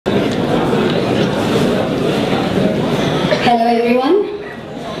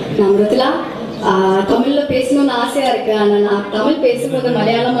தமிழில் பேசணும்னு ஆசையாக இருக்குது. ஆனால் நான் தமிழ் பேசும்போது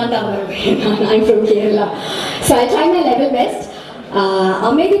மலையாளமாக தான் வருவேன். நான் from Kerala. So I try my level best.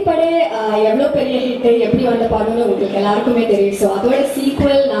 அமைதிப்படை எவ்வளோ பெரிய ஹிட்டு, எப்படி வந்த பாடம்னு உங்களுக்கு எல்லாருக்குமே தெரியும். ஸோ அதோட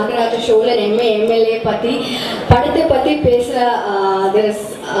சீக்வல் நாகராஜ சோழன் M.A பற்றி படத்தை பற்றி பேச there is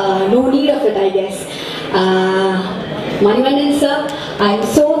no need of it, I guess. Manivannan sir, I am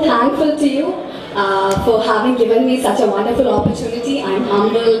so thankful to you for having given me such a wonderful opportunity. I am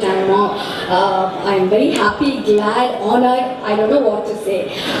humbled, I am very happy, glad, honored. I don't know what to say.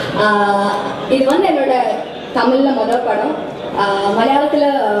 இது வந்து என்னோட தமிழில் முதல் படம். மலையாளத்தில்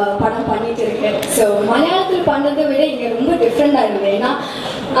படம் பண்ணிட்டு இருக்கேன். ஸோ மலையாளத்தில் பண்ணுறதை விட இங்கே ரொம்ப டிஃப்ரெண்டாக இருந்தது. ஏன்னா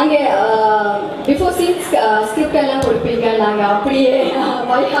அங்கே பிஃபோர் சீன்ஸ் ஸ்கிரிப்ட் எல்லாம் கொடுப்பீங்க, நாங்கள் அப்படியே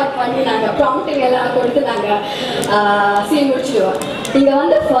பை ஹார்ட் பண்ணி நாங்கள் ப்ராம்ப்டிங் எல்லாம் கொடுத்து நாங்கள் சீன் முடிச்சிடுவோம். இங்கே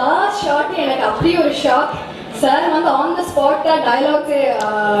வந்து ஃபர்ஸ்ட் ஷாட் எனக்கு அப்படியே ஒரு ஷாக். சார் வந்து ஆன் த ஸ்பாட்டாக டைலாக்ஸே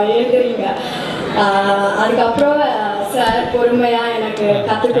எழுதுறீங்க. அதுக்கப்புறம் சார் பொறுமையாக எனக்கு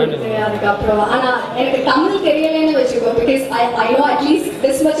கற்றுக் கொடுத்து அதுக்கப்புறம் ஆனால் எனக்கு தமிழ் தெரியலைன்னு வச்சுக்கோ. Because I know at least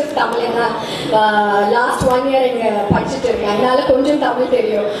this much of Tamil. ஏன்னா லாஸ்ட் 1 year இங்கே படிச்சுட்டு இருக்கேன், அதனால கொஞ்சம் தமிழ்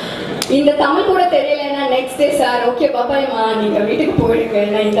தெரியும். இந்த தமிழ் கூட தெரியலைன்னா நெக்ஸ்ட் டே சார் ஓகே பாப்பாய்மா நீங்கள் வீட்டுக்கு போயிடுங்க,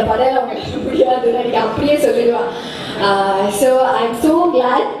 நான் இந்த படம் உங்களுக்கு முடியாதுன்னு எனக்கு அப்படியே சொல்லிடுவான். So I am so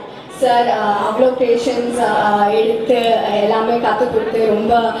glad sir அவ்வளோ பேஷன்ஸ் எடுத்து எல்லாமே கற்றுக் கொடுத்து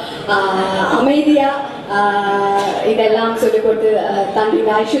ரொம்ப அமைதியாக இதெல்லாம் சொல்லிக் கொடுத்து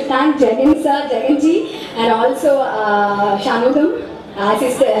தந்தீங்க. I should thank Jagan sir, ஜெகன்ஜி and also ஷானுகம்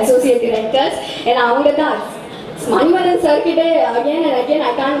associate directors. ஏன்னா அவங்க தான் மணிவண்ணன் சார்கிட்ட again and again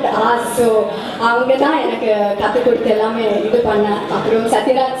I can't ask. So அவங்க தான் எனக்கு கற்றுக் கொடுத்து எல்லாமே இது பண்ணேன். அப்புறம்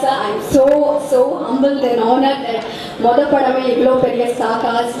Sathyaraj sir, I am so humbled and honoured. மொதல் படமே இவ்வளோ பெரிய ஸ்டார்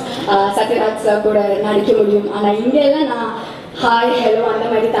காஸ்ட் சத்யராஜ் சார் கூட நடிக்க முடியும். ஆனால் இங்கெல்லாம் நான் ஹாய் ஹலோ அந்த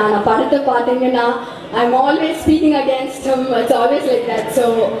மாதிரி தான். நான் படத்தை பார்த்தீங்கன்னா I am always speaking against him. It's always like that. So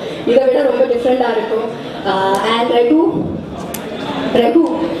இதை விட ரொம்ப டிஃப்ரெண்டாக இருக்கும். And Raghu,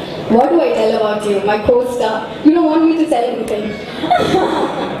 what do I tell about you, my co-star? You don't want me to tell anything.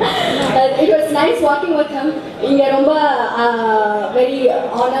 It was nice working with him. Inga romba very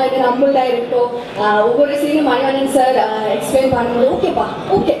honored and humbled ah irukko. Ovvoru scene Manivannan sir explain பண்ணும்போது ஓகேப்பா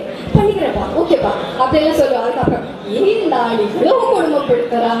okay பண்ணிக்கிறேன்ப்பா ஓகேப்பா அப்படியெல்லாம் சொல்லுவாங்க. அதுக்கப்புறம் ஏன்டா நீ இவ்வளோ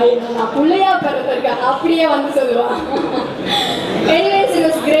கொடுமைப்படுத்துறா, நான் பிள்ளையா பிறந்திருக்கேன் அப்படியே வந்து சொல்லுவான். Anyways, it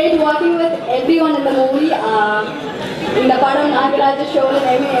was great working with everyone in the movie. இந்த படம் நாகராஜ சோழன்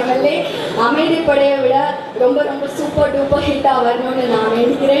M.L.A அமைதிப்படையை விட ரொம்ப ரொம்ப சூப்பர் டூப்பர் ஹிட்டாக வரணும்னு நான்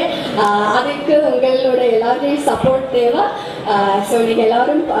நினைக்கிறேன். அதுக்கு உங்களோட எல்லாரையும் சப்போர்ட் தேவை. ஸோ நீங்கள்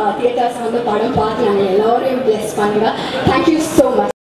எல்லோரும் தியேட்டர்ஸ் வந்து படம் பார்த்து நாங்கள் எல்லோரையும் பிளெஸ் பண்ணுங்கள். Thank you so much.